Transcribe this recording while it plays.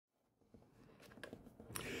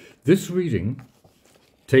This reading,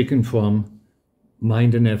 taken from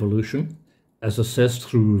Mind and Evolution, as assessed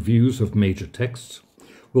through reviews of major texts,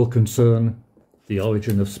 will concern The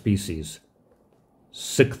Origin of Species,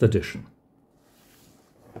 6th edition.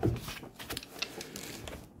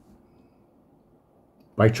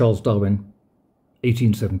 By Charles Darwin,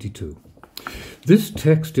 1872. This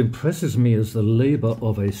text impresses me as the labor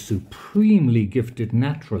of a supremely gifted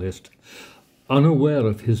naturalist, unaware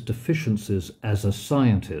of his deficiencies as a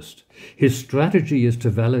scientist. His strategy is to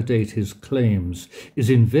validate his claims, is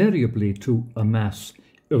invariably to amass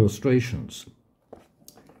illustrations.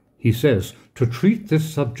 He says, to treat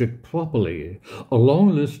this subject properly, a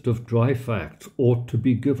long list of dry facts ought to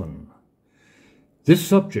be given. This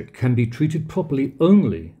subject can be treated properly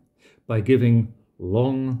only by giving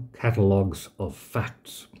long catalogues of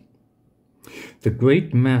facts. The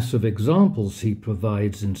great mass of examples he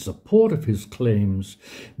provides in support of his claims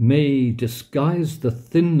may disguise the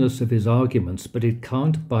thinness of his arguments, but it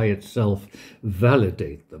can't by itself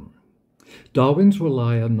validate them. Darwin's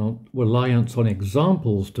reliance on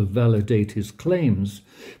examples to validate his claims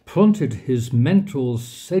prompted his mentor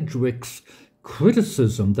Sedgwick's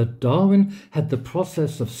criticism that Darwin had the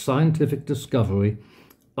process of scientific discovery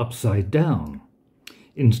upside down.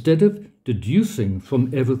 Instead of deducing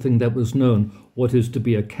from everything that was known what is to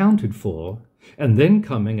be accounted for, and then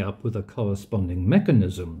coming up with a corresponding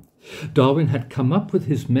mechanism, Darwin had come up with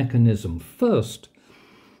his mechanism first,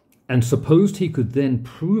 and supposed he could then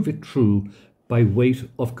prove it true by weight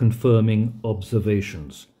of confirming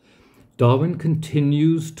observations. Darwin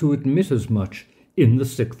continues to admit as much in the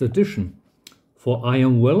 6th edition, for I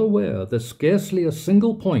am well aware that scarcely a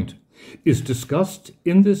single point is discussed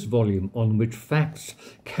in this volume on which facts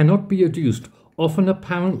cannot be adduced, often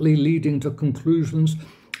apparently leading to conclusions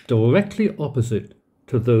directly opposite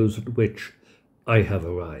to those at which I have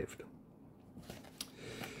arrived.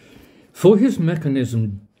 For his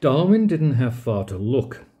mechanism, Darwin didn't have far to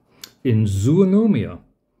look. In Zoonomia,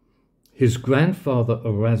 his grandfather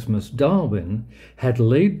Erasmus Darwin had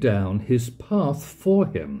laid down his path for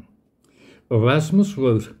him. Erasmus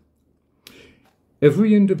wrote,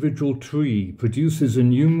 "Every individual tree produces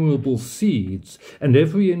innumerable seeds, and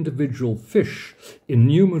every individual fish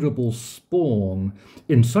innumerable spawn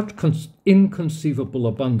in such inconceivable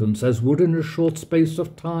abundance as would in a short space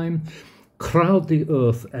of time crowd the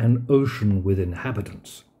earth and ocean with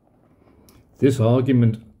inhabitants." This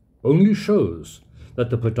argument only shows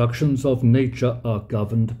that the productions of nature are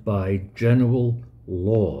governed by general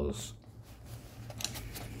laws.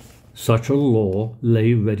 Such a law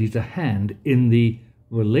lay ready to hand in the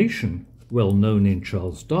relation, well known in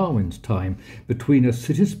Charles Darwin's time, between a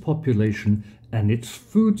city's population and its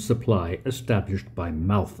food supply established by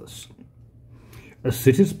Malthus. A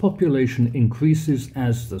city's population increases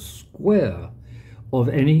as the square of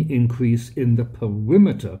any increase in the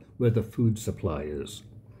perimeter where the food supply is.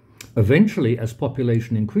 Eventually, as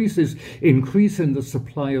population increases, increase in the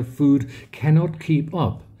supply of food cannot keep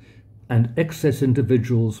up, and excess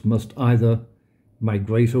individuals must either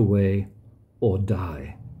migrate away or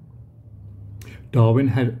die. Darwin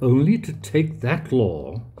had only to take that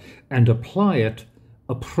law and apply it,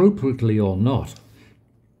 appropriately or not,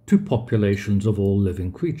 to populations of all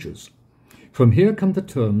living creatures. From here come the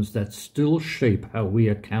terms that still shape how we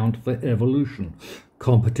account for evolution: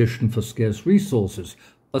 competition for scarce resources,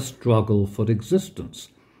 a struggle for existence,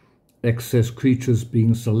 excess creatures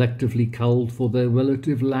being selectively culled for their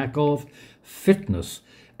relative lack of fitness,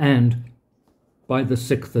 and, by the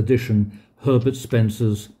 6th edition, Herbert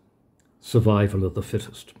Spencer's survival of the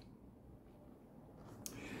fittest.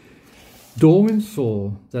 Darwin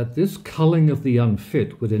saw that this culling of the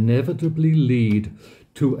unfit would inevitably lead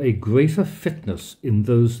to a greater fitness in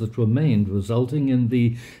those that remained, resulting in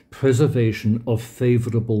the preservation of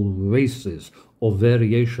favourable races or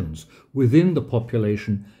variations within the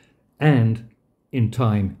population, and, in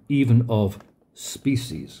time, even of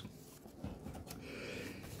species.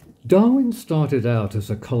 Darwin started out as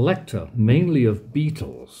a collector, mainly of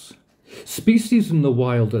beetles. Species in the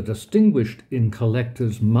wild are distinguished in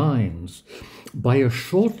collectors' minds by a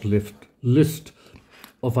short list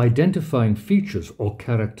of identifying features or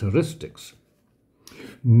characteristics.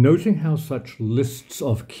 Noting how such lists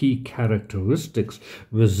of key characteristics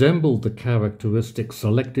resembled the characteristics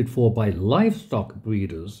selected for by livestock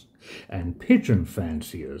breeders and pigeon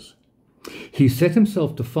fanciers, he set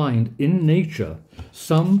himself to find in nature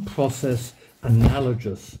some process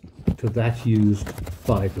analogous to that used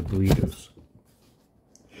by the breeders.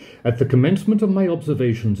 At the commencement of my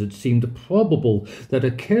observations, it seemed probable that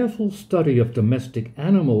a careful study of domestic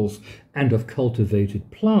animals and of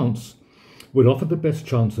cultivated plants would offer the best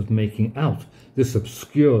chance of making out this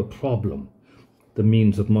obscure problem, the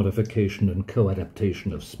means of modification and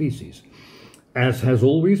co-adaptation of species. As has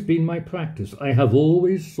always been my practice, I have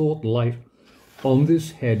always sought light on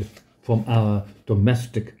this head from our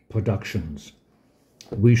domestic productions.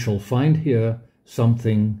 We shall find here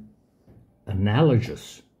something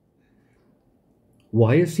analogous.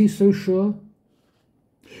 Why is he so sure?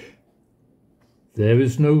 There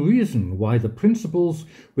is no reason why the principles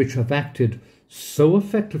which have acted so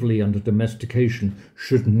effectively under domestication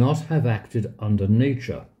should not have acted under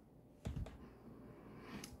nature.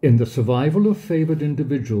 In the survival of favored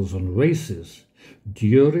individuals and races,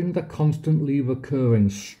 during the constantly recurring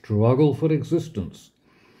struggle for existence,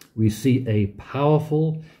 we see a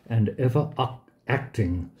powerful and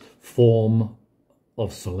ever-acting form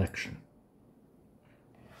of selection.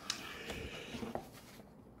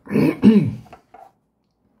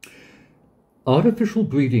 Artificial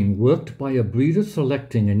breeding worked by a breeder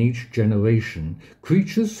selecting in each generation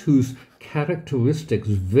creatures whose characteristics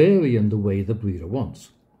vary in the way the breeder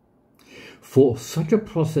wants. For such a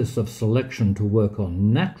process of selection to work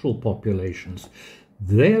on natural populations,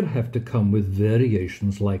 they'd have to come with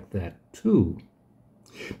variations like that too.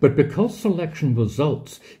 But because selection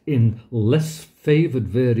results in less favored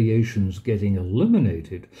variations getting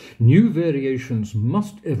eliminated, new variations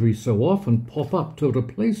must every so often pop up to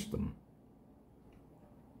replace them.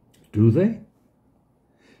 Do they?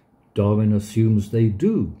 Darwin assumes they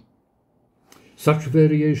do. Such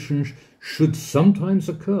variations should sometimes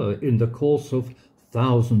occur in the course of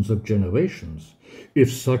thousands of generations.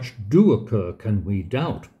 If such do occur, can we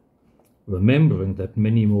doubt? Remembering that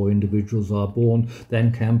many more individuals are born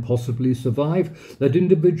than can possibly survive, that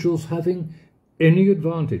individuals having any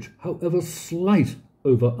advantage, however slight,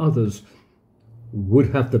 over others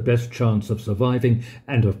would have the best chance of surviving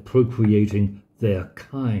and of procreating their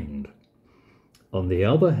kind. On the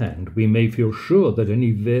other hand, we may feel sure that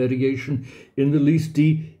any variation in the least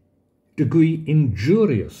degree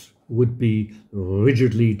injurious would be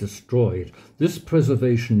rigidly destroyed. This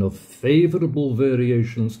preservation of favorable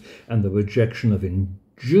variations and the rejection of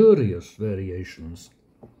injurious variations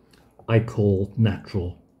I call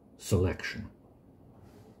natural selection.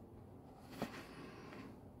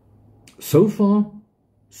 So far,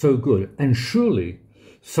 so good, and surely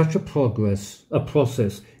such a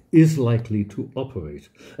process is likely to operate,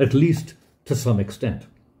 at least to some extent,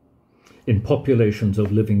 in populations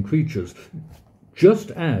of living creatures.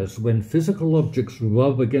 Just as when physical objects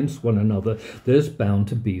rub against one another, there's bound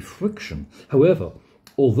to be friction. However,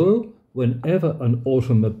 although whenever an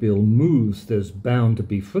automobile moves there's bound to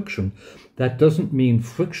be friction, that doesn't mean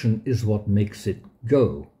friction is what makes it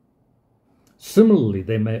go. Similarly,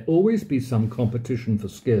 there may always be some competition for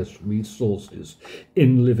scarce resources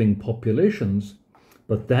in living populations,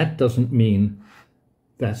 but that doesn't mean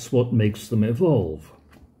that's what makes them evolve.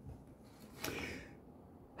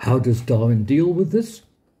 How does Darwin deal with this?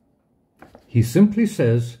 He simply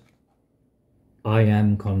says, I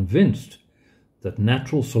am convinced that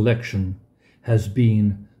natural selection has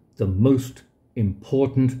been the most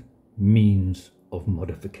important means of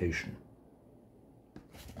modification.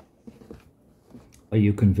 Are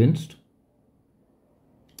you convinced?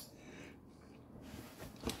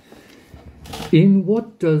 In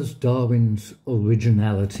what does Darwin's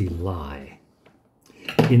originality lie?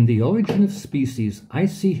 In The Origin of Species, I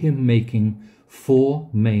see him making four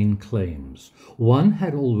main claims. One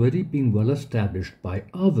had already been well established by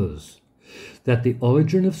others, that the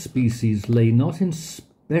origin of species lay not in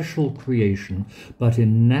special creation, but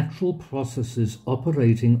in natural processes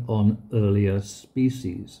operating on earlier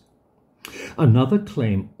species. Another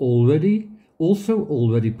claim also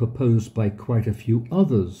already proposed by quite a few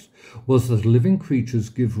others was that living creatures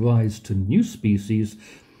give rise to new species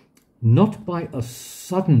not by a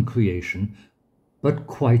sudden creation, but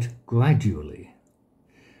quite gradually.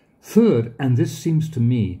 Third, and this seems to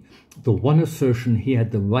me the one assertion he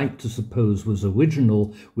had the right to suppose was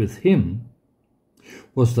original with him,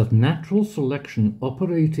 was that natural selection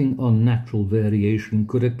operating on natural variation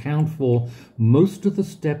could account for most of the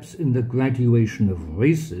steps in the graduation of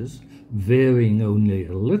races, varying only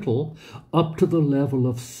a little, up to the level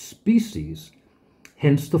of species,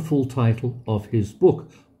 hence the full title of his book,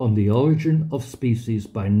 On the Origin of Species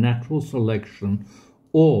by Natural Selection,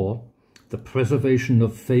 or The Preservation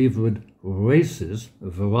of Favored Races,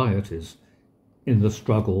 Varieties, in the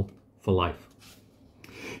Struggle for Life.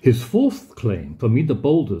 His fourth claim, for me the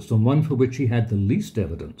boldest and one for which he had the least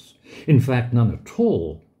evidence, in fact none at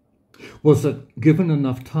all, was that, given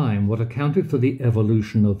enough time, what accounted for the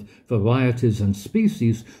evolution of varieties and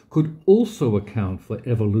species could also account for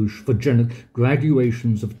evolution, for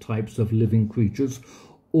graduations of types of living creatures,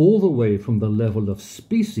 all the way from the level of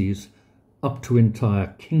species up to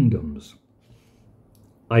entire kingdoms.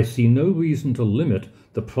 I see no reason to limit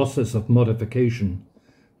the process of modification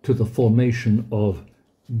to the formation of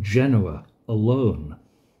genera alone.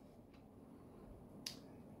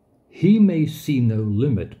 He may see no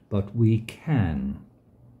limit, but we can.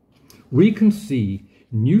 We can see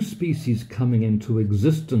new species coming into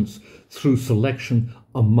existence through selection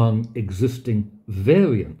among existing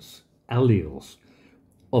variants, alleles,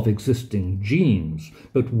 of existing genes.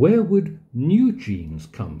 But where would new genes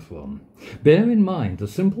come from? Bear in mind, the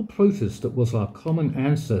simple protist that was our common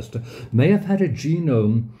ancestor may have had a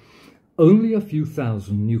genome only a few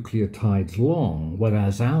thousand nucleotides long,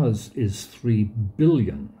 whereas ours is 3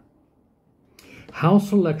 billion. How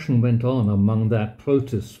selection went on among that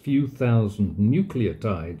protist's few thousand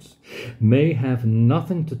nucleotides may have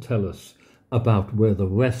nothing to tell us about where the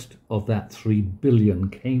rest of that 3 billion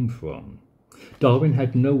came from. Darwin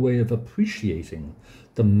had no way of appreciating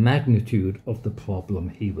the magnitude of the problem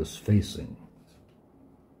he was facing.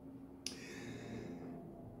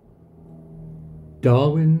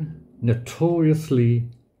 Darwin notoriously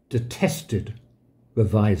detested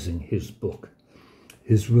revising his book.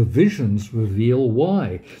 His revisions reveal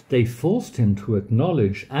why. They forced him to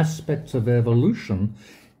acknowledge aspects of evolution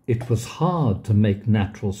it was hard to make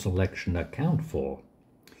natural selection account for.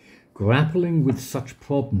 Grappling with such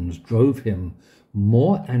problems drove him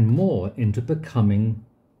more and more into becoming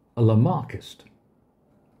a Lamarckist.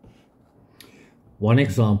 One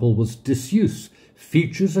example was disuse.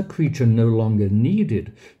 Features a creature no longer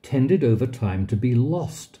needed tended over time to be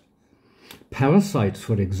lost. Parasites,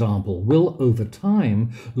 for example, will over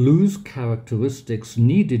time lose characteristics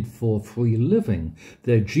needed for free living,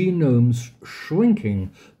 their genomes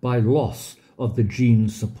shrinking by loss of the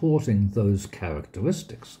genes supporting those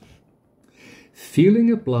characteristics.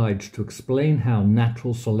 Feeling obliged to explain how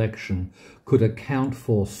natural selection could account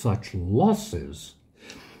for such losses,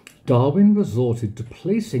 Darwin resorted to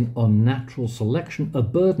placing on natural selection a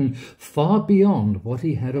burden far beyond what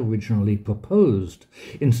he had originally proposed.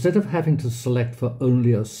 Instead of having to select for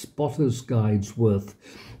only a spotter's guide's worth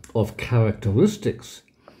of characteristics,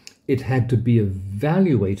 it had to be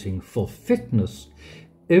evaluating for fitness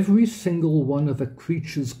every single one of a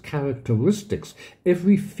creature's characteristics,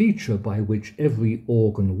 every feature by which every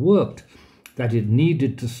organ worked, that it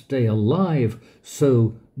needed to stay alive,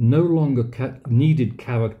 so no longer needed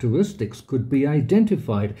characteristics could be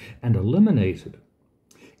identified and eliminated.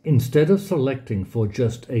 Instead of selecting for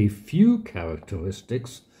just a few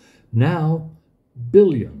characteristics, now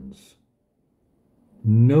billions.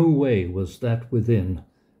 No way was that within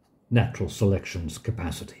natural selection's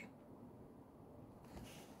capacity.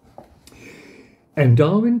 And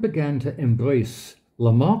Darwin began to embrace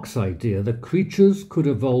Lamarck's idea that creatures could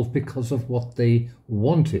evolve because of what they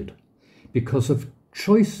wanted, because of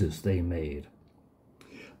choices they made.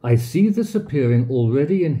 I see this appearing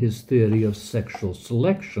already in his theory of sexual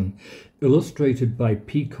selection, illustrated by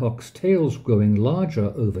peacocks' tails growing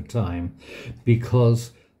larger over time,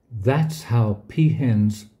 because that's how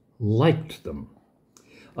peahens liked them.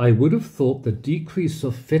 I would have thought the decrease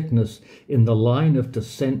of fitness in the line of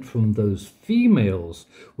descent from those females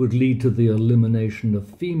would lead to the elimination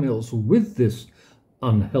of females with this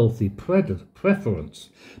unhealthy preference,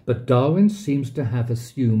 but Darwin seems to have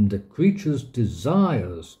assumed that creatures'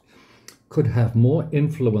 desires could have more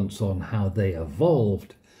influence on how they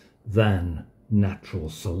evolved than natural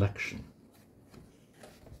selection.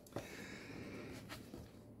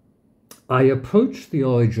 I approached the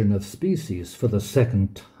origin of species for the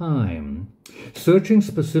second time, searching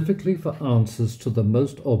specifically for answers to the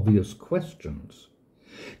most obvious questions.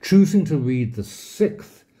 Choosing to read the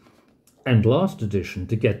 6th and last edition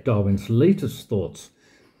to get Darwin's latest thoughts,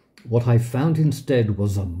 what I found instead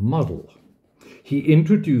was a muddle. He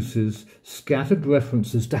introduces scattered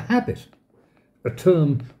references to habit, a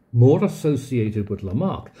term more associated with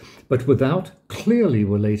Lamarck, but without clearly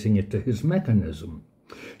relating it to his mechanism.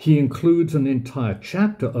 He includes an entire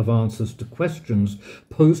chapter of answers to questions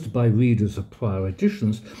posed by readers of prior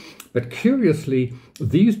editions, but curiously,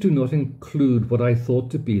 these do not include what I thought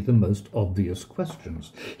to be the most obvious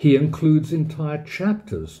questions. He includes entire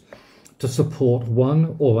chapters to support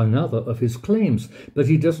one or another of his claims, but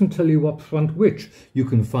he doesn't tell you up front which. You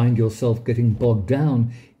can find yourself getting bogged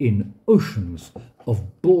down in oceans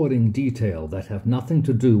of boring detail that have nothing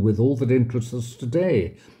to do with all that interests us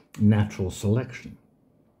today, natural selection.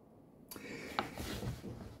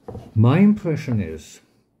 My impression is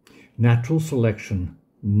natural selection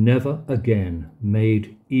never again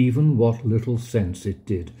made even what little sense it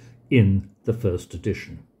did in the first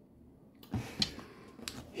edition.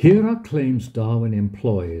 Here are claims Darwin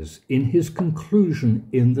employs in his conclusion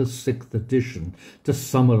in the 6th edition to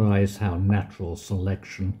summarize how natural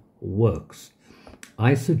selection works.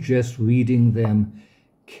 I suggest reading them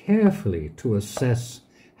carefully to assess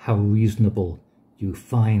how reasonable you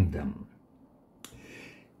find them.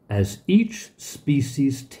 As each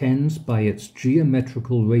species tends by its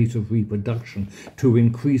geometrical rate of reproduction to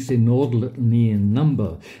increase inordinately in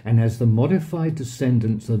number, and as the modified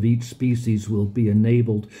descendants of each species will be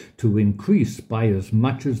enabled to increase by as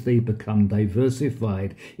much as they become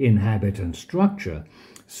diversified in habit and structure,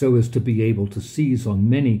 so as to be able to seize on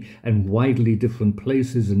many and widely different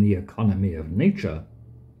places in the economy of nature,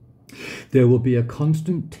 there will be a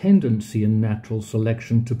constant tendency in natural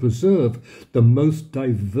selection to preserve the most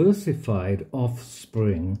diversified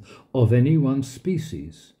offspring of any one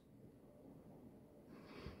species.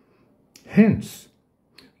 Hence,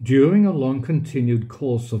 during a long-continued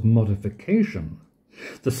course of modification,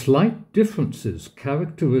 the slight differences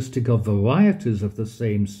characteristic of varieties of the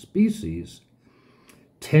same species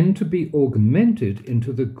tend to be augmented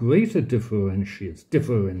into the greater differences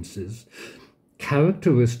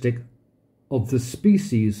characteristic of the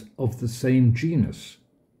species of the same genus.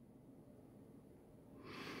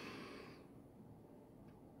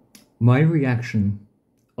 My reaction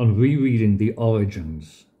on rereading the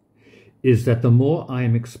Origins is that the more I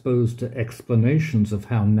am exposed to explanations of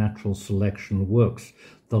how natural selection works,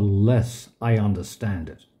 the less I understand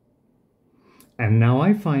it. And now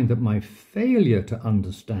I find that my failure to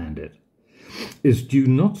understand it is due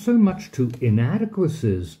not so much to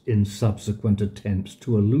inadequacies in subsequent attempts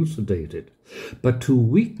to elucidate it, but to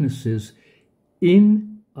weaknesses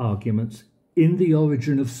in arguments in the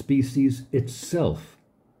origin of species itself.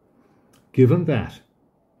 Given that,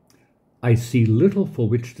 I see little for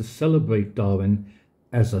which to celebrate Darwin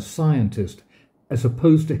as a scientist, as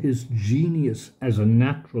opposed to his genius as a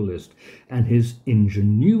naturalist and his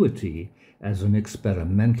ingenuity as an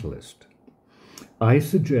experimentalist. I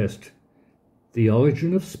suggest The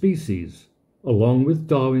Origin of Species, along with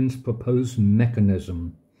Darwin's proposed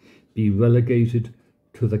mechanism, be relegated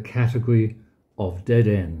to the category of dead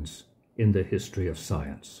ends in the history of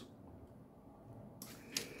science.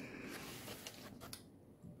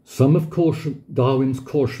 Some of Darwin's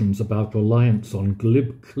cautions about reliance on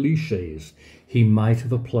glib cliches he might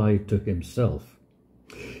have applied to himself.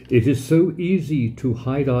 It is so easy to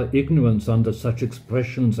hide our ignorance under such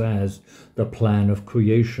expressions as the plan of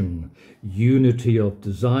creation, unity of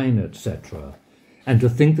design, etc., and to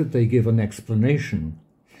think that they give an explanation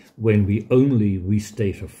when we only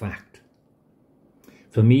restate a fact.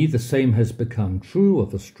 For me, the same has become true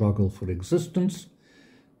of the struggle for existence,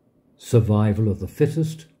 survival of the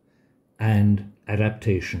fittest, and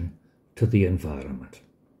adaptation to the environment.